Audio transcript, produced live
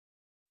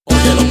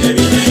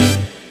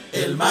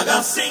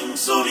magazine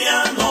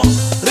Zuliano,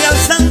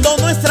 realzando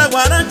nuestra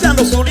guaracha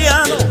los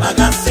Zulianos. el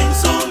magazine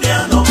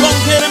Zuliano, Con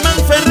Germán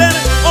Ferrer,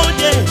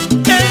 oye,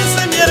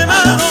 ese es mi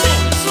hermano.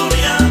 magazine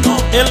Zuliano,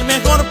 El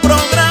mejor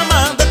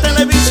programa de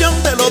televisión,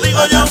 te lo digo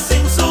yo.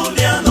 magazine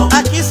Zuliano,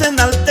 Aquí se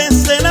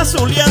enaltece la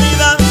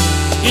zulianidad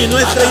y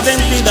nuestra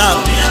identidad.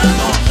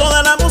 Zuliano,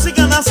 Toda la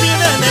música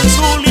nacida en el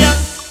Zulia.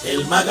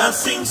 el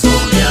magazine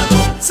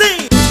Zuliano.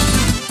 Sí.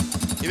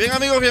 Y bien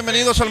amigos,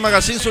 bienvenidos al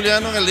Magazine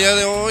Zuliano. En el día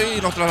de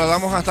hoy nos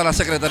trasladamos hasta la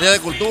Secretaría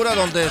de Cultura,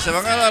 donde se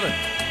van a dar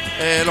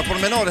los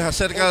pormenores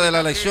acerca de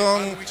la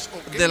elección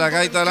de la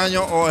Gaita del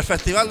año, o el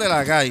Festival de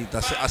la Gaita,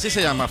 así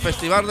se llama,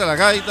 Festival de la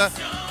Gaita,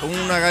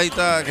 una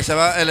gaita que se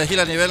va a elegir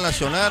a nivel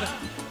nacional.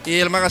 Y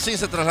el magazine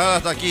se traslada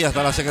hasta aquí,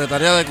 hasta la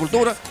Secretaría de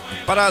Cultura,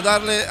 para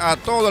darle a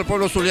todo el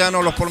pueblo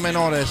zuliano los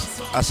pormenores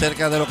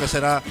acerca de lo que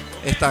será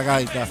esta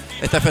gaita,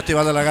 este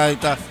Festival de la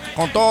Gaita,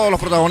 con todos los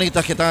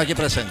protagonistas que están aquí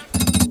presentes.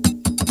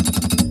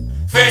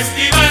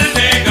 Festival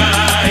de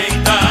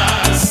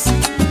Gaitas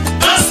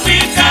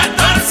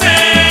 2014.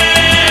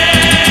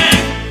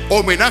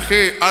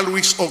 Homenaje a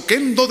Luis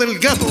Oquendo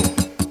Delgado.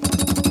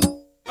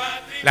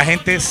 La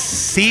gente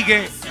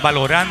sigue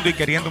valorando y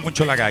queriendo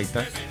mucho la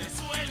gaita,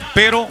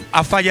 pero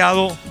ha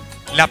fallado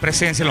la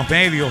presencia en los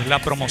medios, la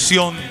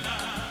promoción,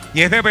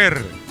 y es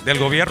deber del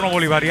gobierno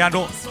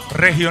bolivariano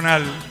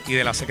regional y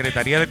de la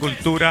Secretaría de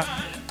Cultura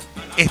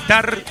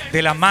estar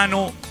de la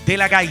mano de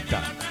la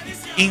gaita,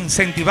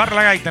 incentivar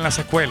la gaita en las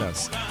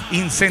escuelas,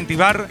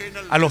 incentivar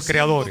a los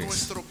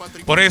creadores.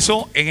 Por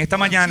eso, en esta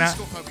mañana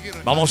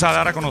vamos a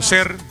dar a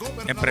conocer,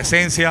 en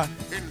presencia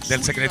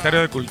del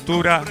secretario de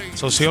Cultura,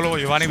 sociólogo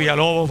Giovanni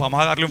Villalobos,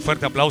 vamos a darle un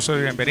fuerte aplauso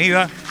de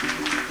bienvenida.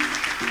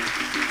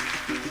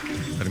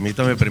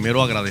 Permítame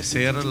primero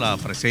agradecer la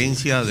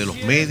presencia de los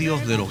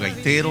medios, de los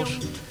gaiteros,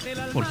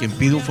 por quien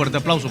pido un fuerte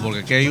aplauso, porque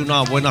aquí hay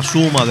una buena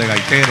suma de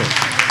gaiteros.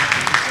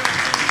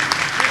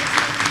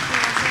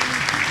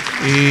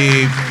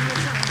 Y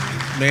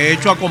me he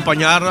hecho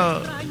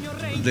acompañar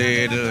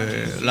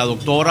de la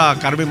doctora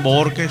Carmen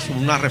Borges,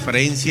 una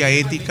referencia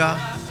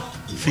ética,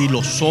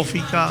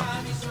 filosófica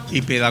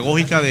y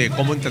pedagógica de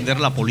cómo entender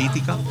la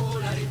política,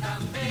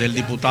 del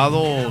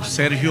diputado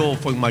Sergio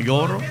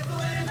Fuenmayor,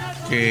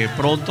 que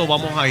pronto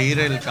vamos a ir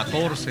el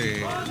 14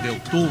 de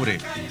octubre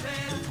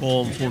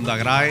con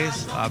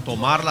Fundagraes a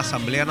tomar la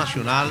Asamblea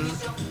Nacional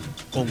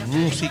con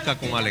música,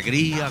 con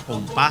alegría,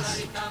 con paz,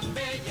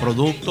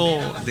 producto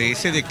de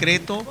ese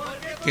decreto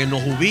que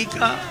nos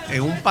ubica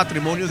en un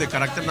patrimonio de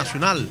carácter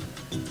nacional.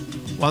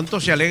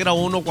 ¿Cuánto se alegra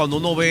uno cuando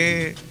uno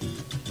ve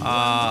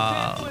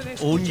a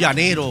un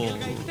llanero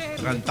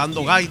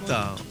cantando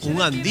gaita,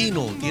 un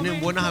andino, tienen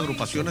buenas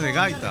agrupaciones de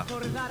gaita,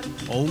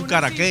 o un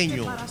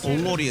caraqueño, o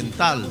un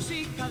oriental?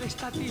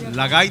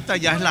 La gaita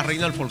ya es la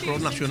reina del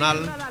folclore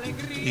nacional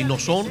y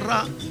nos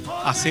honra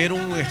hacer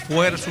un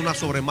esfuerzo, una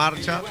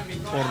sobremarcha,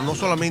 por no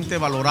solamente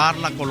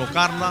valorarla,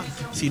 colocarla,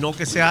 sino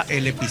que sea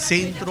el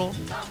epicentro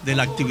de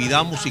la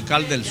actividad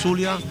musical del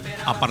Zulia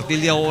a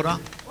partir de ahora.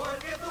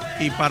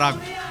 Y para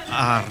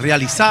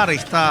realizar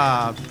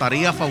esta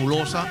tarea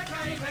fabulosa,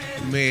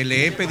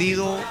 le he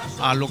pedido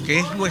a lo que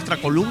es nuestra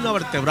columna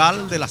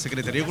vertebral de la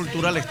Secretaría de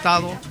Cultura del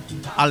Estado,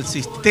 al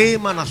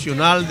Sistema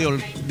Nacional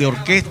de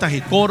Orquestas y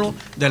Coros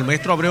del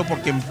maestro Abreu,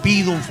 por quien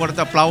pido un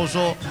fuerte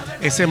aplauso,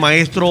 ese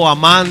maestro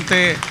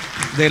amante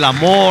del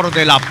amor,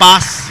 de la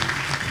paz.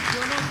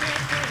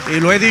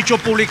 Y lo he dicho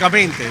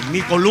públicamente,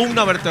 mi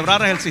columna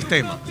vertebral es el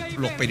sistema.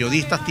 Los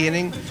periodistas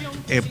tienen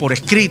por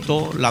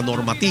escrito la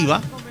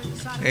normativa.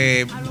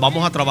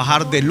 Vamos a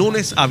trabajar de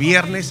lunes a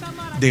viernes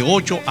de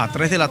 8 a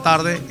 3 de la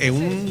tarde en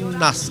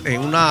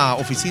una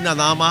oficina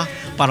nada más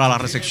para la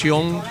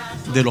recepción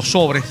de los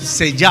sobres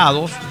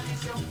sellados,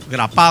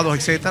 grapados,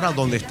 etcétera,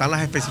 donde están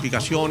las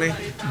especificaciones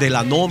de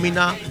la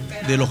nómina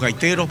de los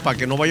gaiteros, para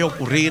que no vaya a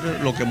ocurrir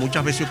lo que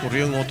muchas veces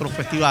ocurrió en otros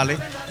festivales,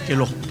 que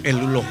los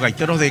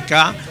gaiteros de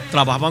acá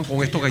trabajaban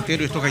con estos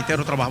gaiteros y estos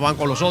gaiteros trabajaban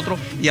con los otros,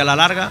 y a la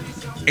larga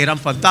eran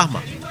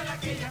fantasmas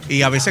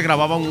y a veces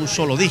grababan un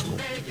solo disco.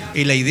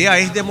 Y la idea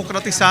es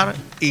democratizar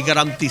y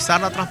garantizar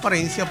la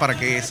transparencia para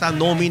que esa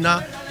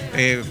nómina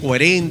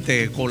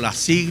coherente con las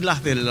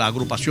siglas de la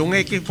agrupación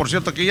X, por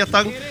cierto, aquí ya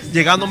están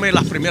llegándome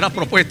las primeras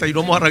propuestas y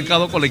no hemos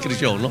arrancado con la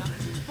inscripción, ¿no?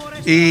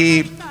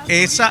 Y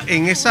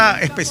en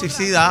esa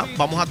especificidad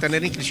vamos a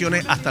tener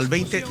inscripciones hasta el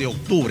 20 de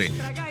octubre.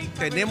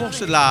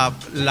 Tenemos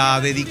la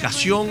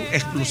dedicación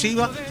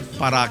exclusiva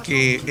para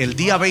que el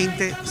día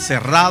 20,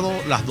 cerrado,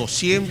 las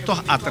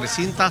 200 a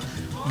 300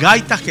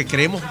 gaitas que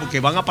creemos que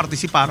van a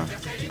participar,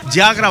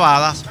 ya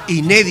grabadas,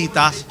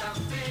 inéditas,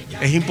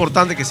 es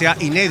importante que sea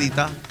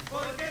inédita.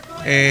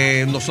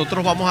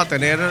 Nosotros vamos a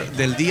tener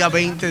del día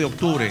 20 de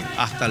octubre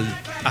hasta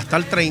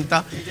el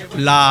 30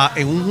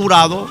 en un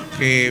jurado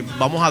que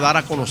vamos a dar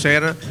a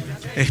conocer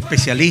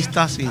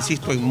especialistas,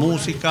 insisto, en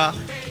música,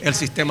 el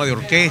sistema de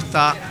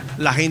orquesta,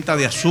 la gente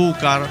de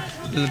azúcar,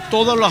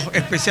 todos los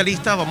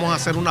especialistas. Vamos a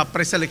hacer una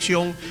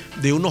preselección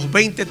de unos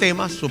 20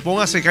 temas,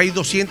 supóngase que hay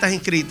 200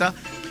 inscritas,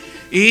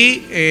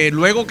 y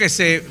luego que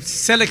se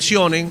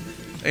seleccionen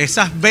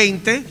esas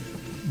 20,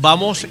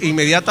 vamos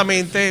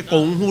inmediatamente con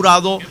un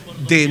jurado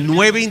de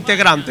 9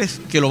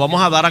 integrantes que lo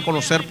vamos a dar a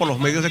conocer por los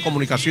medios de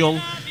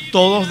comunicación,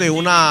 todos de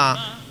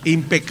una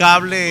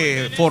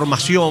impecable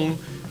formación,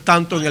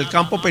 tanto en el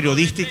campo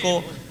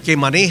periodístico, que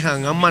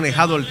han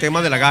manejado el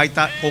tema de la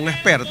gaita con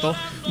expertos.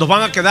 Nos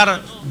van a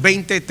quedar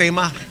 20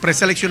 temas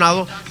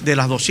preseleccionados de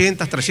las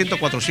 200, 300,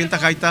 400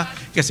 gaitas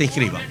que se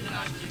inscriban.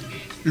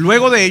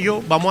 Luego de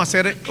ello vamos a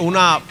hacer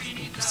una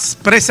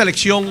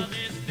preselección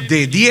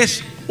de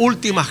 10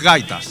 últimas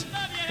gaitas,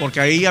 porque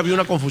ahí había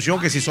una confusión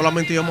que si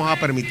solamente íbamos a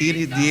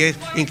permitir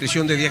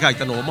inscripción de 10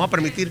 gaitas, no, vamos a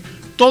permitir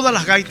todas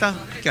las gaitas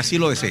que así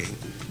lo deseen,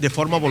 de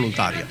forma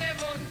voluntaria.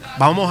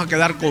 Vamos a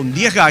quedar con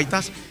 10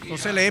 gaitas.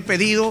 Entonces le he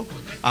pedido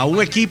a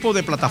un equipo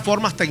de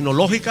plataformas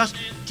tecnológicas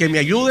que me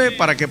ayude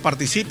para que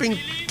participen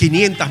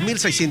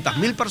 500.000,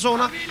 600.000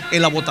 personas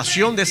en la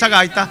votación de esa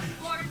gaita,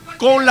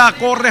 con la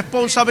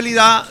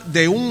corresponsabilidad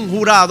de un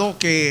jurado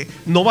que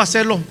no va a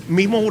ser los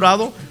mismos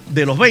jurados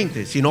de los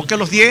 20, sino que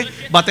los 10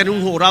 va a tener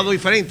un jurado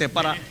diferente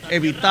para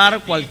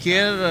evitar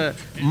cualquier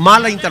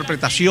mala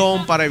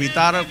interpretación, para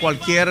evitar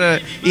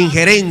cualquier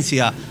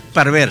injerencia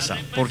perversa,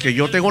 porque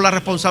yo tengo la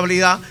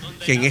responsabilidad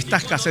que en esta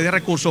escasez de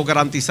recursos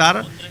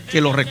garantizar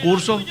que los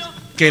recursos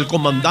que el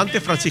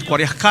comandante Francisco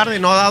Arias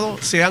Cárdenas nos ha dado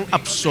sean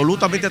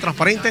absolutamente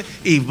transparentes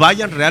y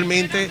vayan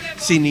realmente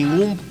sin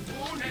ninguna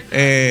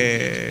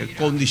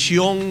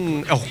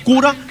condición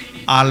oscura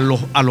a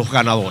los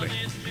ganadores.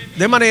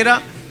 De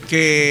manera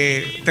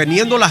que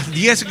teniendo las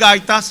 10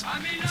 gaitas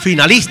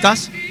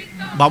finalistas,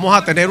 vamos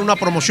a tener una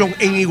promoción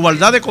en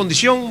igualdad de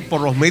condición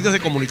por los medios de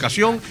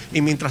comunicación,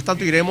 y mientras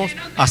tanto iremos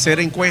a hacer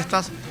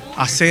encuestas,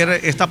 a hacer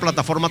esta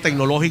plataforma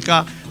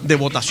tecnológica de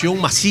votación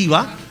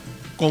masiva,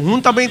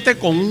 conjuntamente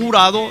con un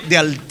jurado de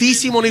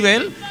altísimo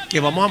nivel que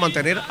vamos a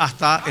mantener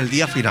hasta el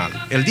día final.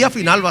 El día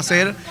final va a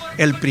ser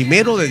el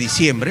 1 de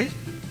diciembre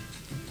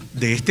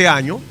de este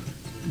año,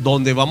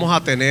 donde vamos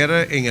a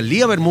tener en el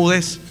Lía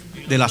Bermúdez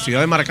de la ciudad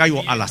de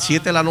Maracaibo a las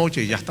 7 de la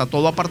noche, ya está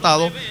todo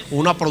apartado,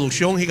 una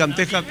producción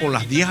gigantesca con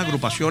las 10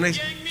 agrupaciones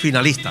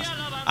finalistas.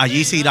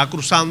 Allí se irá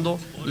cruzando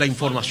la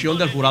información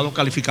del jurado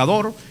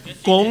calificador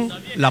con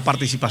la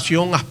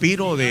participación,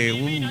 aspiro,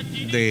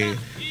 de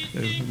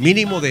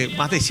mínimo de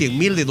más de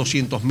 100.000, de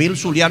 200.000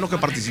 zulianos que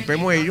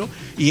participemos en ello.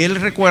 Y él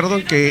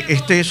recuerda que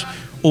este es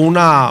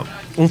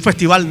un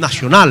festival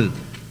nacional.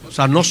 O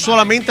sea, no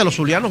solamente los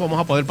zulianos vamos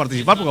a poder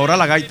participar, porque ahora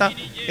la gaita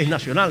es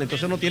nacional,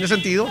 entonces no tiene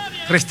sentido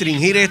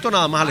restringir esto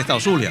nada más al estado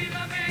Zulia.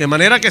 De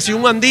manera que si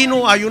un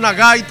andino hay una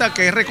gaita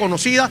que es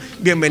reconocida,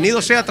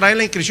 bienvenido sea, traer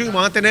la inscripción y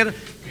van a tener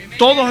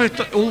todos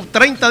estos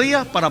 30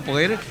 días para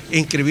poder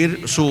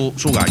inscribir su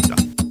gaita.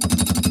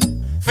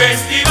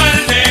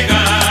 Festival de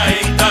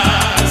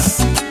Gaitas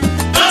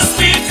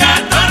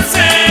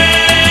 2014.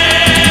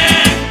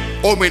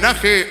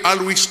 Homenaje a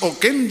Luis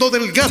Oquendo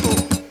Delgado.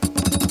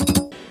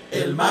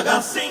 El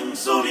Magazine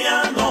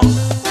Zuliano.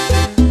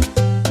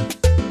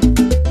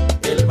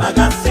 El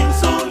Magazine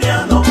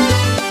Zuliano.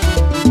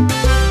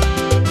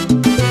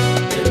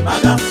 El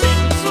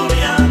Magazine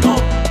Zuliano.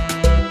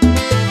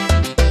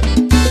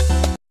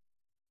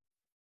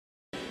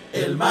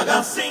 El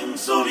Magazine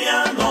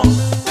Zuliano.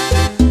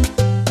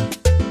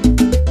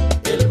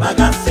 El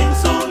Magazine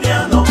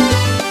Zuliano.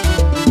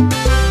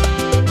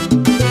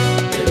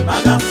 El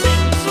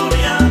Magazine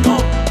Zuliano.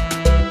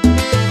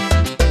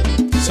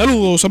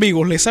 Saludos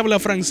amigos, les habla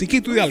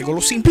Francisquito Hidalgo.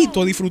 Los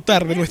invito a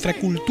disfrutar de nuestra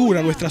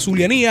cultura, nuestra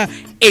zulianía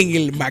en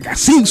el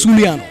Magazine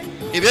Zuliano.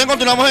 Y bien,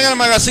 continuamos en el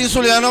Magazine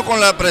Zuliano con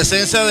la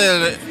presencia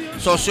del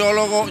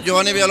sociólogo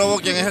Giovanni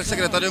Villalobos, quien es el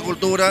secretario de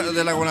Cultura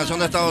de la Gobernación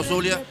de Estado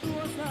Zulia.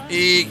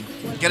 Y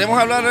queremos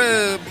hablar,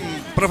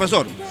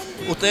 profesor,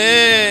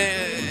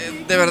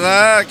 usted de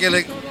verdad que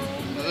le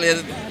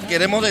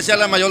queremos desear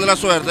la mayor de la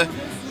suerte,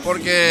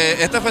 porque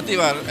este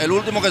festival, el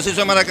último que se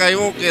hizo en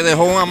Maracaibo, que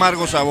dejó un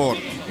amargo sabor.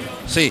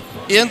 Sí,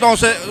 y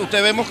entonces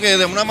usted vemos que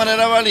de una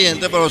manera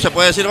valiente, pero se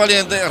puede decir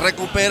valiente,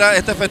 recupera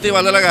este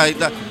festival de la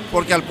gaita,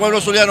 porque al pueblo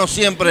zuliano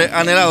siempre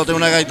ha anhelado tener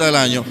una gaita del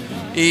año.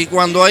 Y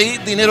cuando hay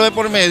dinero de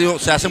por medio,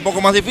 se hace un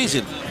poco más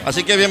difícil.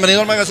 Así que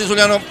bienvenido al Magazine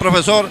Zuliano,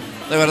 profesor.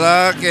 De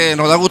verdad que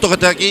nos da gusto que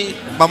esté aquí.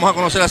 Vamos a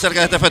conocer acerca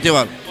de este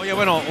festival. Oye,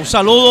 bueno, un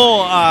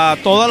saludo a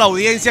toda la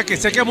audiencia, que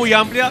sé que es muy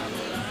amplia,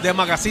 de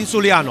Magazine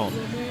Zuliano.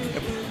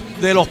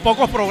 De los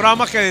pocos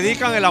programas que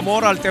dedican el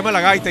amor al tema de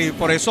la gaita, y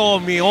por eso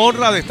mi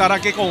honra de estar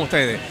aquí con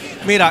ustedes.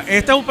 Mira,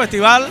 este es un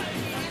festival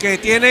que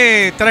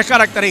tiene 3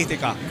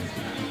 características.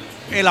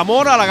 El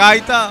amor a la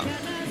gaita.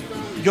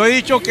 Yo he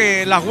dicho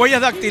que las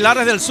huellas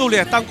dactilares del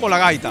Zulia están con la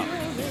gaita,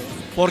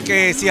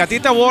 porque si a ti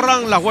te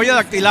borran las huellas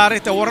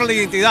dactilares, te borran la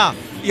identidad,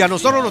 y a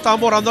nosotros nos estaban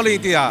borrando la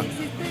identidad.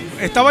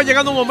 Estaba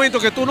llegando un momento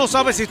que tú no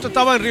sabes si esto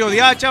estaba en Río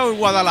de Hacha o en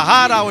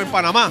Guadalajara o en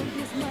Panamá,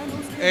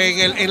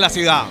 en la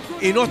ciudad.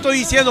 Y no estoy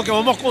diciendo que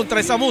vamos contra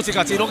esa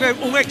música, sino que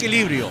un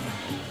equilibrio.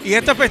 Y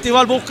este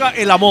festival busca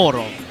el amor,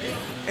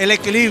 el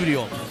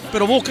equilibrio,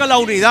 pero busca la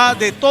unidad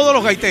de todos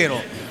los gaiteros.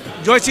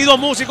 Yo he sido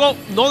músico,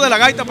 no de la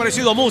gaita, pero he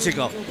sido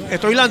músico.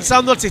 Estoy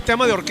lanzando el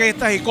sistema de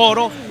orquestas y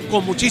coros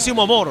con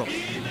muchísimo amor,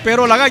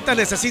 pero la gaita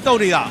necesita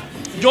unidad.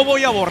 Yo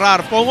voy a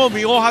borrar, pongo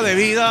mi hoja de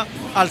vida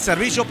al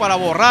servicio para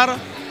borrar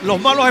los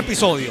malos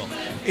episodios.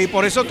 Y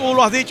por eso tú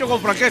lo has dicho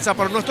con franqueza,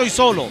 pero no estoy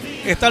solo.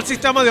 Está el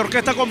sistema de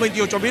orquesta con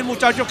 28.000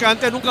 muchachos que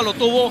antes nunca lo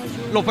tuvo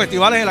los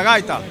festivales de la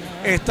gaita.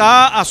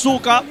 Está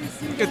Azúcar,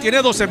 que tiene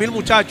 12.000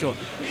 muchachos.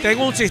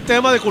 Tengo un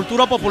sistema de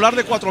cultura popular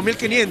de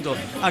 4.500.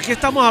 Aquí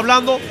estamos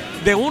hablando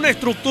de una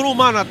estructura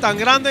humana tan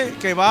grande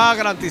que va a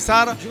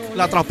garantizar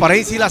la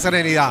transparencia y la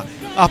serenidad.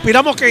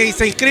 Aspiramos que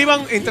se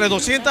inscriban entre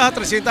 200 a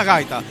 300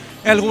 gaitas.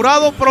 El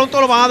jurado pronto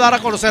lo van a dar a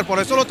conocer, por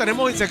eso lo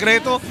tenemos en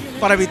secreto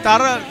para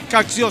evitar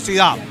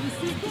cacciosidad.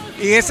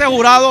 Y ese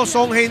jurado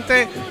son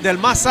gente del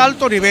más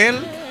alto nivel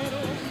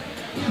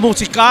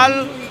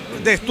musical,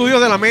 de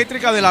estudios de la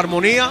métrica, de la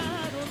armonía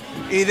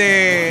y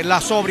de la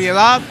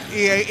sobriedad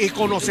y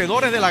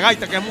conocedores de la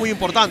gaita, que es muy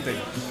importante.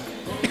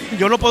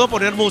 Yo no puedo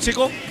poner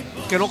músicos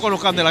que no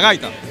conozcan de la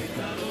gaita.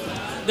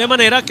 De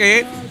manera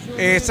que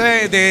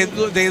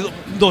de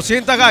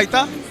 200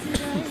 gaitas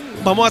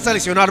vamos a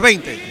seleccionar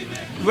 20.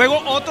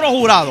 Luego otro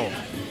jurado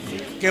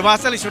que va a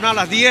seleccionar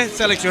las 10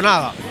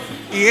 seleccionadas.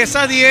 Y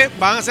esas 10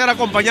 van a ser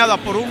acompañadas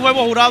por un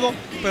nuevo jurado,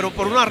 pero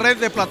por una red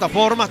de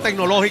plataformas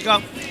tecnológicas.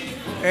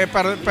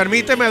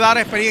 Permíteme dar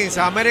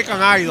experiencia,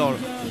 American Idol,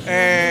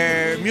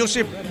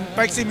 Music,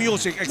 Pepsi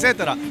Music,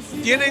 etc.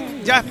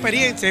 Tienen ya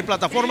experiencia en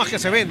plataformas que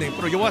se venden,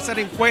 pero yo voy a hacer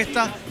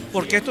encuestas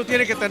porque esto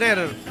tiene que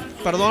tener,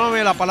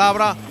 perdóname la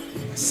palabra,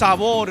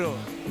 sabor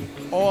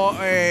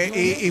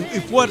y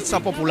fuerza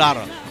popular.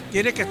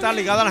 Tiene que estar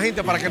ligada a la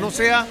gente para que no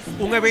sea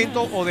un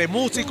evento o de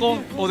músicos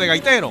o de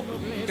gaiteros,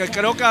 que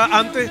creo que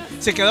antes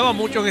se quedaba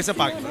mucho en ese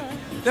pacto.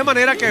 De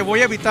manera que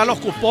voy a evitar los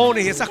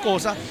cupones y esas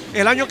cosas.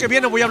 El año que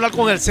viene voy a hablar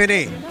con el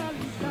CNE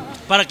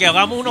para que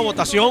hagamos una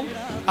votación.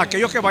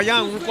 Aquellos que vayan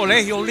a un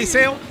colegio, a un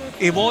liceo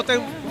y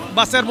voten,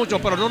 va a ser mucho,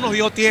 pero no nos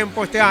dio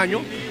tiempo este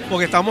año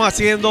porque estamos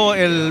haciendo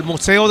el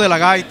Museo de la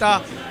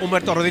Gaita,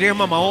 Humberto Rodríguez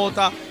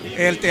Mamaota,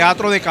 el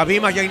Teatro de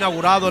Cabimas ya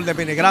inaugurado, el de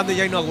Benegrande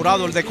ya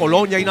inaugurado, el de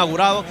Colón ya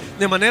inaugurado,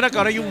 de manera que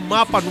ahora hay un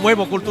mapa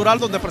nuevo cultural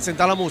donde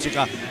presentar la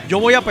música. Yo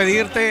voy a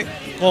pedirte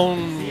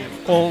como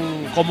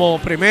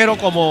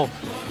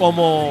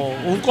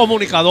un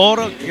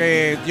comunicador,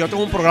 que yo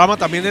tengo un programa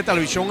también de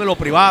televisión en lo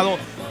privado,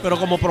 pero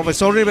como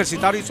profesor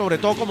universitario y sobre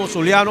todo como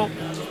Zuliano,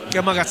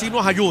 que Magazine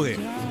nos ayude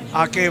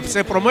a que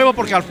se promueva,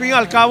 porque al fin y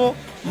al cabo,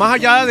 más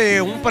allá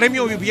de un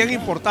premio bien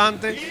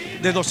importante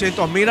de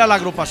 200.000 a la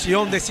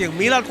agrupación, de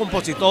 100.000 al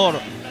compositor,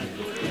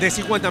 de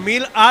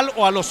 50.000 al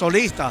o a los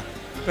solistas,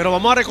 pero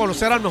vamos a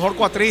reconocer al mejor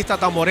cuatrista,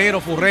 tamborero,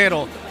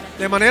 furrero,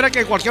 de manera que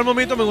en cualquier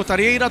momento me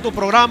gustaría ir a tu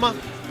programa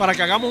para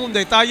que hagamos un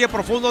detalle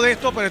profundo de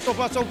esto, pero esto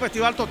va a ser un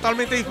festival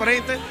totalmente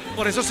diferente,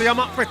 por eso se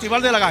llama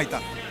Festival de la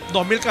Gaita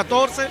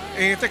 2014,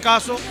 en este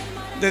caso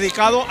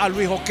dedicado a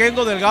Luis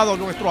Oquendo Delgado,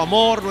 nuestro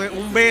amor,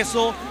 un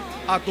beso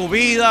a tu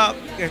vida.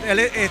 Él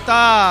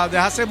está desde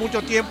hace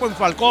mucho tiempo en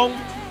Falcón,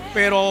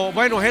 pero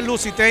bueno, es el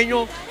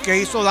luciteño que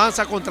hizo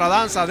danza contra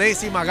danza,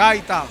 décima,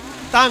 gaita,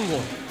 tango.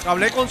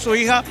 Hablé con su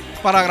hija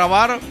para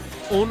grabar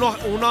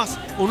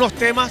unos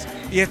temas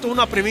y esto es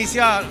una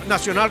primicia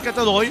nacional que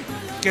te doy,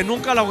 que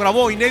nunca lo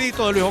grabó,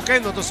 inédito de Luis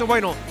Oquendo. Entonces,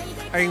 bueno,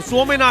 en su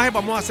homenaje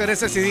vamos a hacer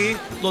ese CD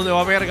donde va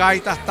a haber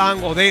gaitas,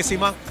 tangos,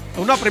 décimas. Es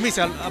una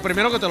primicia,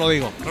 primero que te lo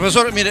digo.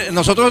 Profesor, mire,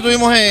 nosotros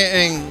estuvimos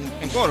en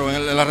Coro,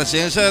 en la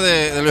residencia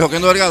de Luis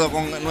Oquendo Delgado,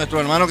 con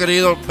nuestro hermano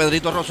querido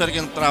Pedrito Roser,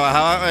 quien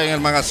trabajaba en el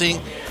Magazine,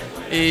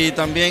 y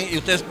también, y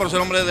usted por ser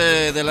hombre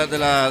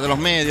de los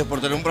medios, por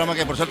tener un programa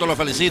que por cierto lo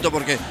felicito,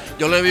 porque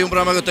yo le vi un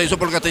programa que usted hizo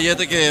por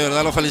Castillete, que de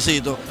verdad lo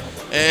felicito.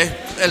 Es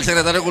el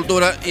secretario de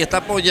Cultura y está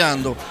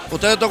apoyando.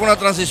 Ustedes tocan una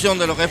transición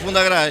de lo que es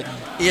Fundagrae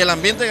y el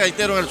ambiente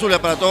gaitero en el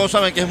Zulia, para todos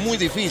saben que es muy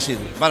difícil.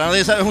 Para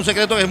nadie sabe, es un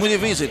secreto que es muy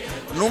difícil.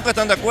 Nunca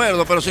están de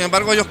acuerdo, pero sin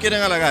embargo ellos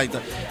quieren a la gaita.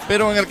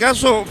 Pero en el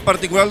caso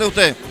particular de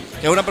usted,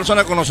 que es una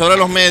persona conocedora de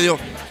los medios,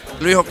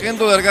 Luis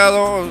Oquendo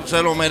Delgado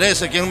se lo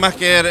merece. ¿Quién más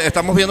que él?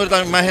 Estamos viendo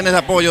ahorita imágenes de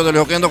apoyo de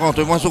Luis Oquendo cuando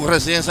estuvimos en su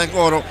residencia en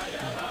Coro.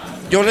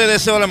 Yo le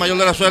deseo la mayor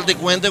de la suerte y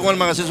cuente con el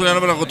Magazine Zuliano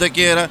para lo que usted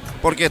quiera,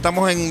 porque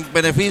estamos en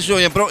beneficio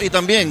y en pro. Y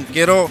también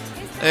quiero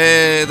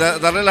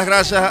darle las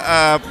gracias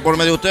por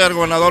medio de usted al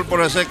gobernador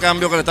por ese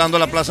cambio que le está dando a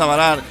la Plaza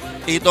Barar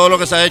y todo lo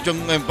que se ha hecho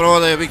en pro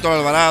de Víctor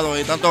Alvarado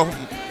y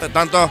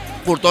tantos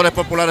cultores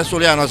populares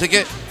zulianos. Así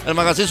que el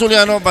Magazine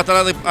Zuliano va a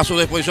estar a su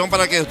disposición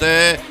para que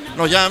usted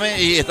nos llame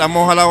y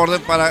estamos a la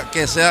orden para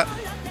que sea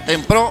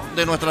en pro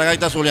de nuestra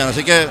gaita zuliana.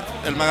 Así que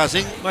el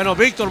Magazine... Bueno,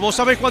 Víctor, vos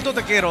sabés cuánto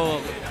te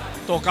quiero.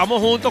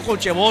 Tocamos juntos con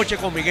Cheboche,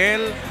 con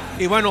Miguel,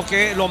 y bueno,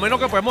 que lo menos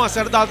que podemos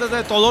hacer es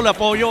darte todo el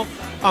apoyo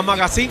a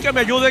Magazine, que me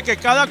ayude, que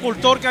cada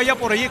cultor que haya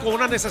por allí con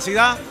una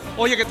necesidad,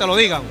 oye, que te lo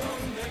digan.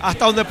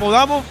 Hasta donde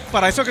podamos,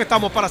 para eso es que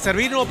estamos, para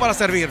servirnos o para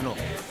servirnos.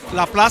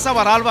 La Plaza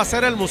Baral va a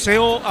ser el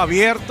museo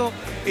abierto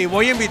y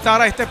voy a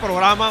invitar a este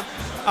programa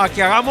a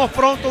que hagamos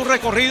pronto un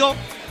recorrido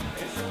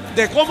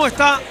de cómo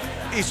está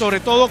y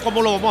sobre todo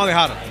cómo lo vamos a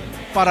dejar.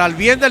 Para el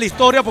bien de la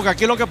historia, porque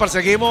aquí lo que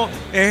perseguimos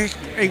es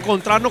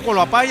encontrarnos con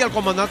la paz y el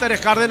comandante Eres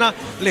Cárdenas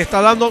le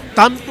está dando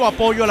tanto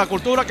apoyo a la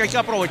cultura que hay que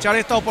aprovechar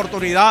esta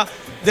oportunidad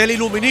del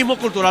iluminismo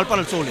cultural para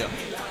el Zulia.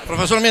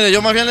 Profesor, mire,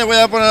 yo más bien le voy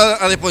a poner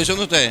a disposición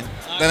de ustedes.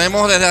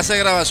 Tenemos desde hace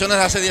grabaciones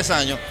de hace 10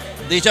 años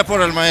dichas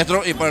por el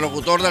maestro y por el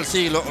locutor del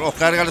siglo,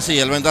 Oscar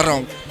García, el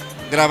ventarrón.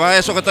 Grabar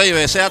eso que está ahí,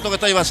 ese acto que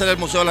está ahí va a ser el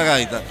Museo de la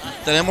Gaita.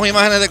 Tenemos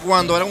imágenes de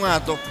cuando era un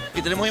acto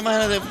y tenemos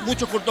imágenes de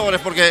muchos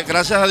cultores porque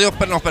gracias a Dios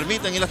nos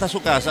permiten ir hasta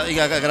su casa y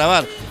a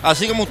grabar.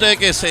 Así como usted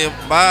que se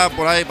va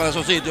por ahí para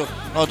esos sitios,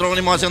 nosotros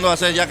venimos haciendo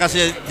hace ya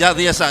casi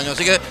 10 años.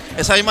 Así que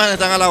esas imágenes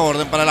están a la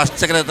orden para la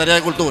Secretaría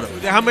de Cultura.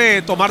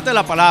 Déjame tomarte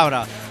la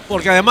palabra,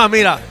 porque además,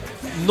 mira,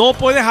 no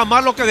puedes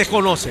amar lo que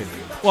desconoces.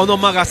 Cuando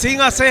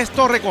Magazine hace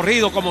estos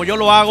recorridos, como yo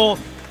lo hago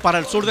para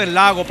el sur del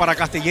lago, para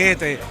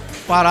Castillete,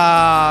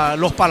 para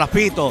los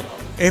Palapitos,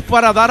 es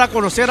para dar a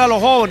conocer a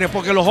los jóvenes,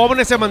 porque los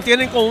jóvenes se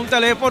mantienen con un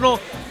teléfono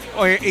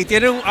y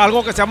tienen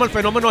algo que se llama el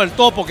fenómeno del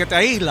topo, que te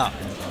aísla.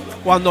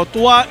 Cuando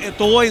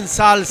tú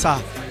ensalzas,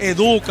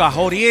 educas,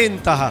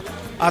 orientas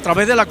a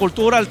través de la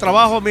cultura, el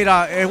trabajo,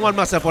 mira, es un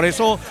almacén. Por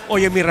eso,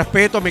 oye, mi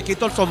respeto, me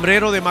quito el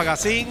sombrero de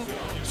Magazine,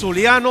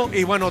 Zuliano,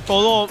 y bueno,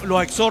 todos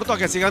los exhorto a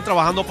que sigan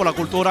trabajando por la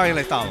cultura en el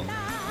Estado.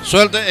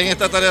 Suerte en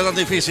esta tarea tan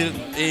difícil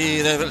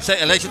y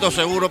el éxito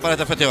seguro para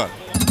este festival.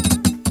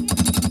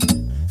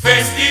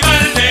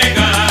 Festival de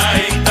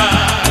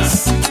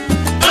Gaitas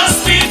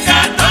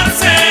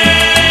 2014.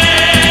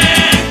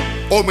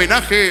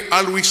 Homenaje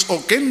a Luis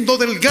Oquendo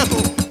Delgado.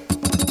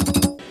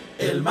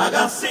 El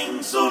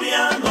Magazine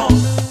Zuliano.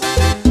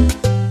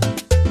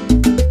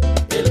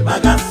 El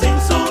Magazine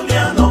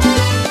Zuliano.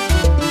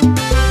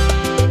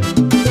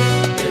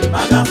 El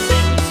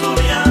Magazine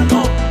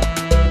Zuliano.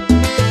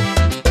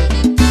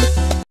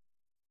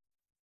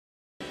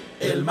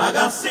 El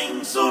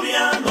Magazine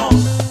Zuliano.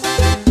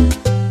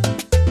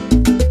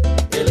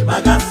 El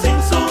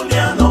Magazine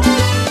Zuliano.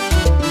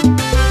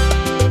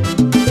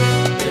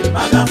 El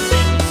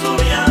Magazine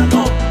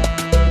Zuliano.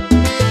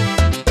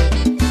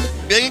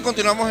 Bien, y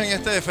continuamos en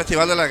este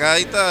Festival de la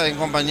Gaita en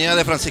compañía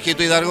de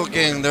Francisquito Hidalgo,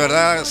 quien de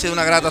verdad ha sido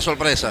una grata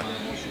sorpresa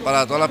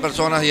para todas las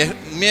personas y es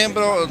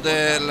miembro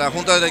de la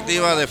Junta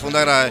Directiva de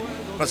Fundagrae.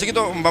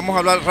 Francisquito, vamos a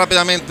hablar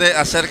rápidamente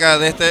acerca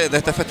de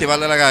este Festival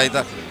de la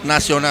Gaita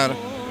nacional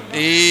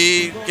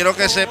y quiero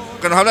que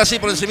nos hable así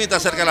por encimita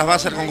acerca de las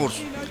bases del concurso.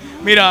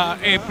 Mira,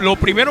 lo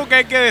primero que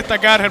hay que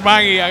destacar,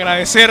 Germán, y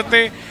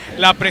agradecerte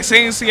la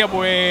presencia,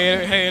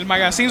 pues el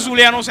Magazine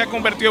Zuliano se ha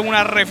convertido en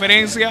una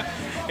referencia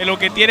en lo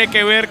que tiene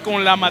que ver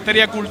con la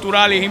materia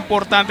cultural y es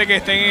importante que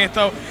estén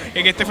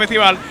en este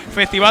festival,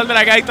 Festival de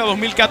la Gaita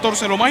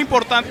 2014. Lo más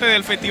importante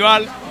del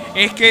festival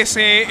es que es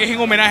en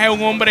homenaje a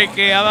un hombre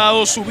que ha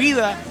dado su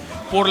vida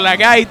por la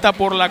gaita,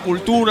 por la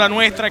cultura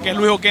nuestra, que es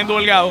Luis Oquendo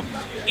Delgado.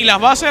 Y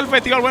las bases del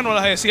festival, bueno,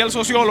 las decía el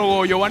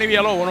sociólogo Giovanni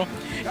Villalobos, ¿no?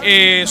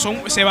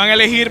 Se van a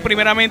elegir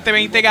primeramente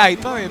 20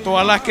 gaitas de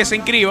todas las que se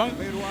inscriban,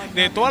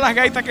 de todas las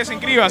gaitas que se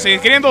inscriban. Se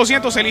inscriben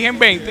 200, se eligen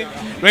 20,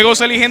 luego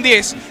se eligen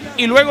 10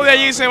 y luego de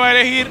allí se va a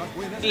elegir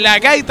la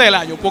gaita del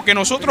año, porque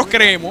nosotros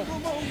creemos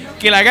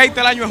que la gaita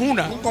del año es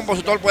una. Un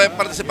compositor puede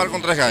participar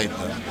con 3 gaitas.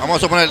 Vamos a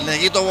suponer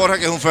Neguito Borja,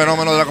 que es un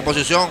fenómeno de la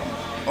composición,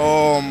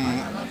 o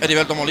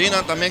Heriberto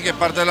Molina también, que es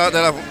parte de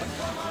la...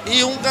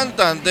 Y un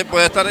cantante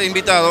puede estar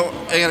invitado,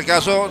 en el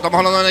caso, estamos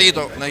hablando de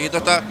Neguito. Neguito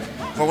está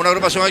con una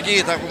agrupación aquí,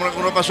 está con una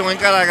agrupación en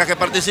Caracas que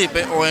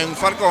participe, o en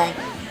Falcón,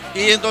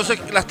 y entonces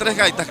las 3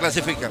 gaitas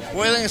clasifican.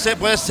 ¿Se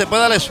puede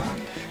dar eso?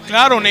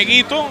 Claro,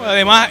 Neguito,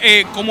 además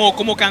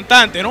como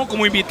cantante, ¿no?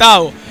 Como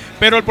invitado.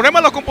 Pero el problema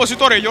de los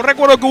compositores, yo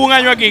recuerdo que hubo un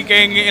año aquí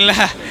que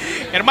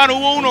hermano,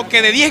 hubo uno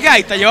que de 10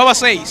 gaitas llevaba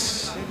 6.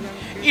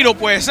 Y no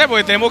puede ser,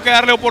 porque tenemos que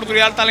darle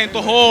oportunidad al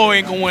talento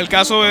joven, como el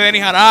caso de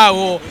Denis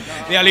Arago,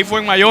 de Ali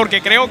Fuenmayor, que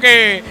creo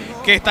que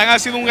están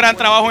haciendo un gran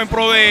trabajo en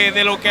pro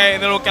de lo que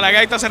a la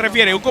gaita se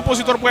refiere. Un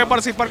compositor puede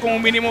participar con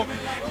un mínimo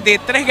de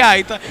 3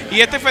 gaitas. Y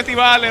este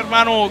festival,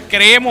 hermano,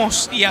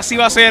 creemos, y así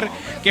va a ser,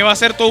 que va a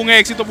ser todo un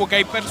éxito, porque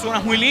hay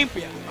personas muy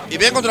limpias. Y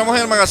bien, encontramos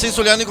en el Magazine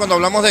Zuliano y cuando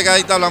hablamos de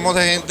gaita, hablamos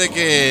de gente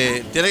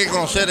que tiene que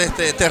conocer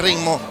este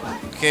ritmo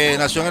que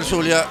nació en el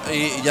Zulia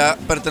y ya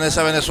pertenece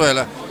a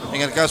Venezuela.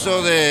 En el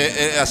caso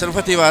de hacer un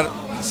festival,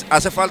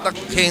 hace falta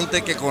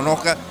gente que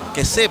conozca,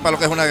 que sepa lo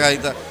que es una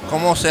gaita,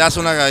 cómo se hace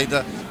una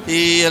gaita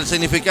y el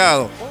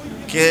significado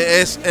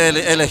que es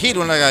elegir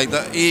una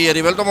gaita. Y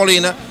Heriberto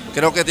Molina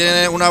creo que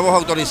tiene una voz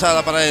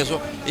autorizada para eso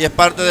y es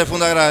parte de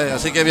Fundagrae.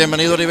 Así que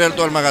bienvenido,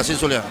 Heriberto, al Magazine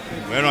Zuliano.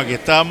 Bueno, aquí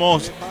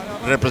estamos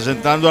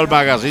representando al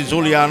Magazine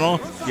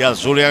Zuliano y al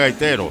Zulia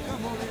Gaitero.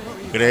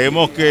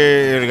 Creemos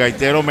que el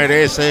gaitero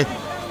merece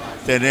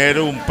tener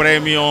un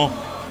premio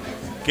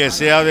que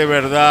sea de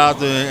verdad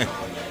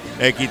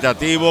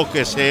equitativo,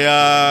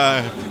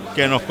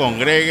 que nos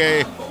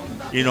congregue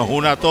y nos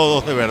una a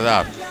todos de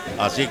verdad.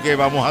 Así que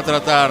vamos a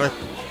tratar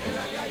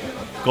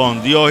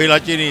con Dios y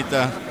la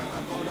chinita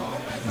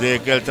de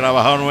que el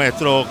trabajo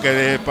nuestro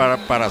quede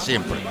para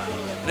siempre.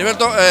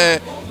 Heriberto,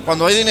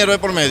 cuando hay dinero de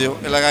por medio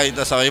en la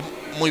gaita, sabéis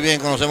muy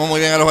bien, conocemos muy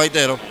bien a los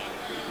gaiteros,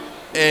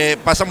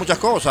 pasan muchas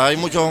cosas, hay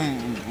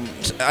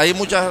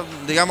muchas,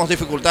 digamos,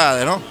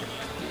 dificultades, ¿no?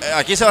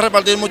 Aquí se va a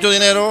repartir mucho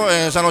dinero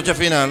en esa noche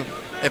final.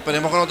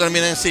 Esperemos que no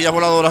termine en sillas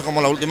voladoras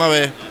como la última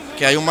vez,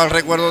 que hay un mal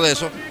recuerdo de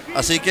eso.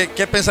 Así que,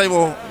 ¿qué pensáis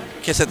vos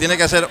que se tiene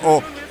que hacer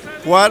o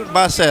cuál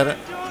va a ser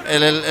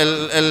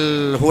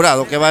el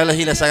jurado que va a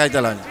elegir esa gaita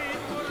del año?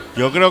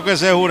 Yo creo que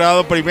ese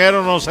jurado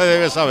primero no se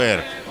debe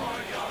saber.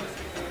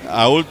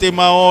 A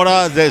última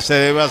hora se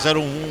debe hacer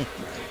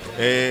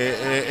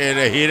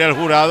elegir el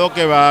jurado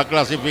que va a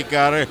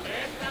clasificar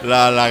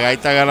la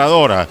gaita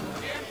ganadora.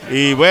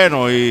 Y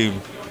bueno, y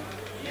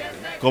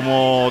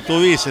como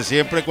tú dices,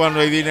 siempre cuando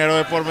hay dinero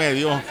de por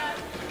medio,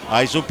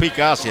 hay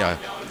suspicacia.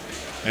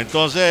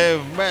 Entonces,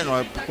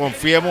 bueno,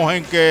 confiemos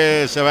en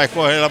que se va a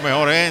escoger la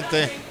mejor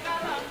gente.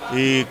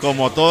 Y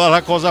como todas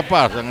las cosas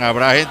pasan,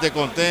 habrá gente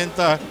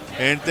contenta,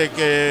 gente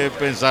que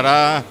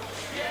pensará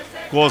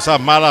cosas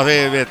malas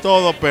de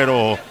todo,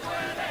 pero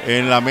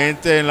en la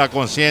mente, en la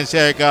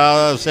conciencia de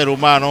cada ser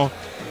humano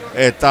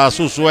está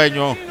su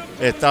sueño,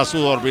 está su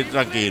dormir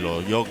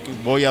tranquilo. Yo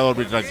voy a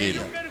dormir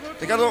tranquilo.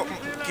 Ricardo,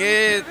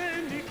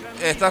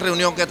 esta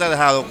reunión que te ha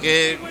dejado,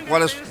 ¿qué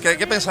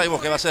pensáis vos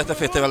que va a ser este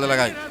Festival de la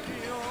Gaita?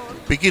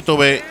 Piquito,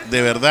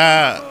 de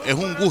verdad es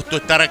un gusto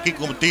estar aquí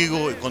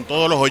contigo y con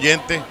todos los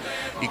oyentes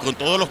y con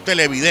todos los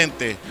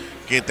televidentes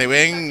que te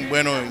ven,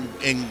 bueno,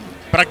 en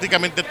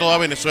prácticamente toda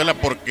Venezuela,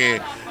 porque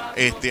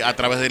a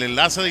través del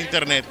enlace de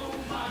internet,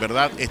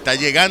 ¿verdad?, está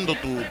llegando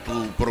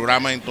tu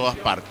programa en todas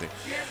partes.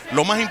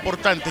 Lo más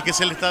importante es que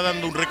se le está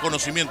dando un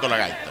reconocimiento a la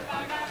gaita,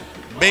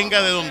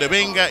 venga de donde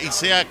venga y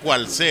sea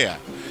cual sea.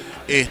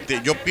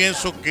 Yo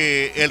pienso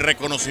que el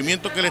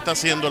reconocimiento que le está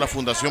haciendo la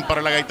Fundación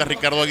para la Gaita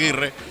Ricardo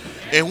Aguirre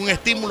es un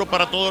estímulo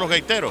para todos los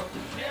gaiteros.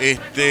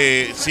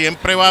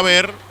 Siempre va a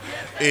haber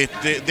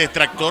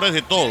detractores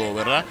de todo,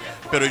 ¿verdad?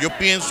 Pero yo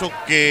pienso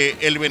que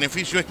el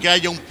beneficio es que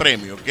haya un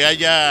premio, que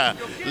haya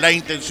la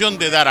intención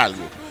de dar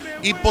algo.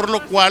 Y por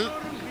lo cual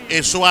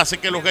eso hace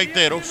que los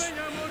gaiteros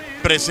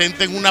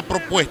presenten una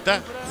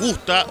propuesta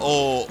justa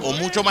o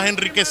mucho más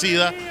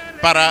enriquecida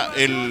para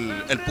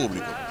el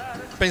público.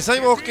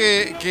 ¿Pensáis vos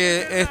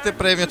que este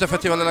premio, este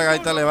Festival de la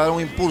Gaita, le va a dar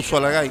un impulso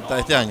a la gaita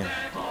este año?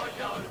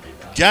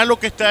 Ya lo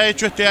que está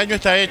hecho este año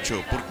está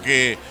hecho,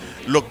 porque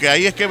lo que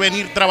hay es que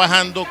venir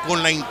trabajando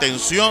con la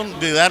intención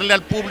de darle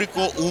al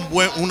público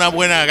una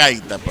buena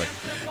gaita, pues.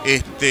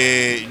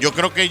 Yo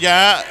creo que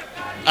ya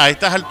a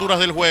estas alturas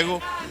del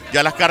juego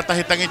ya las cartas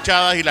están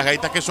echadas y las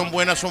gaitas que son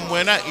buenas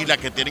y las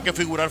que tienen que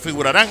figurar,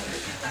 figurarán.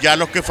 Ya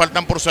los que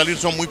faltan por salir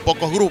son muy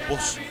pocos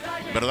grupos,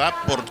 ¿verdad?,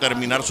 por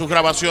terminar sus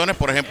grabaciones.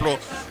 Por ejemplo,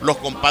 Los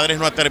Compadres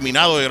no ha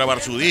terminado de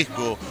grabar su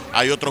disco.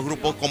 Hay otros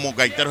grupos como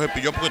Gaiteros de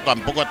Pilló que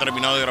tampoco ha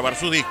terminado de grabar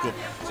su disco.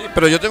 Sí,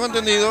 pero yo tengo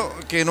entendido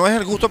que no es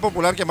el gusto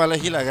popular que va a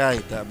elegir la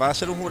gaita. Va a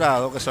ser un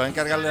jurado que se va a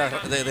encargar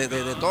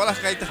de todas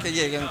las gaitas que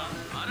lleguen.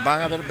 Van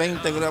a haber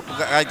 20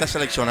 gaitas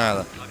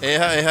seleccionadas. Es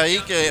ahí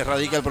que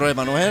radica el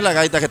problema. No es la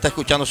gaita que está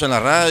escuchándose en la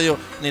radio,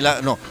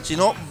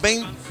 sino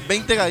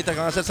 20 gaitas que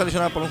van a ser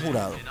seleccionadas por un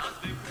jurado.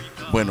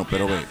 Bueno,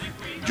 pero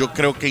yo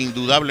creo que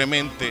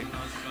indudablemente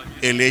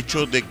el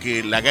hecho de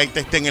que la gaita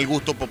esté en el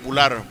gusto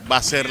popular va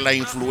a ser la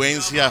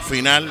influencia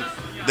final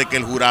de que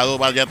el jurado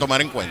vaya a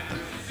tomar en cuenta.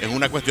 Es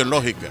una cuestión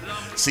lógica.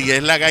 Si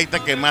es la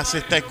gaita que más se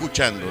está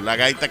escuchando, la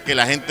gaita que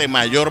la gente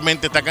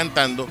mayormente está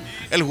cantando,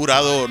 el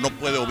jurado no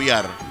puede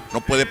obviar, no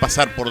puede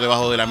pasar por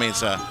debajo de la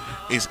mesa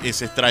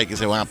ese strike que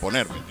se van a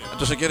poner.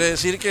 Entonces quiere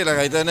decir que la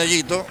gaita de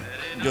Nellito,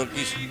 yo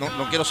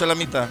no quiero ser la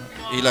mitad,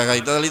 y la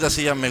gaita de Alita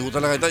sí, me gusta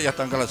la gaita, ya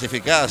están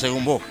clasificadas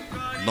según vos.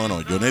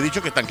 No, yo no he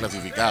dicho que están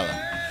clasificadas,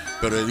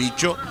 pero he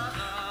dicho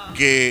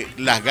que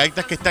las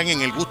gaitas que están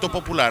en el gusto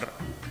popular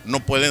no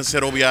pueden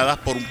ser obviadas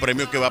por un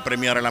premio que va a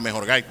premiar a la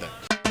mejor gaita.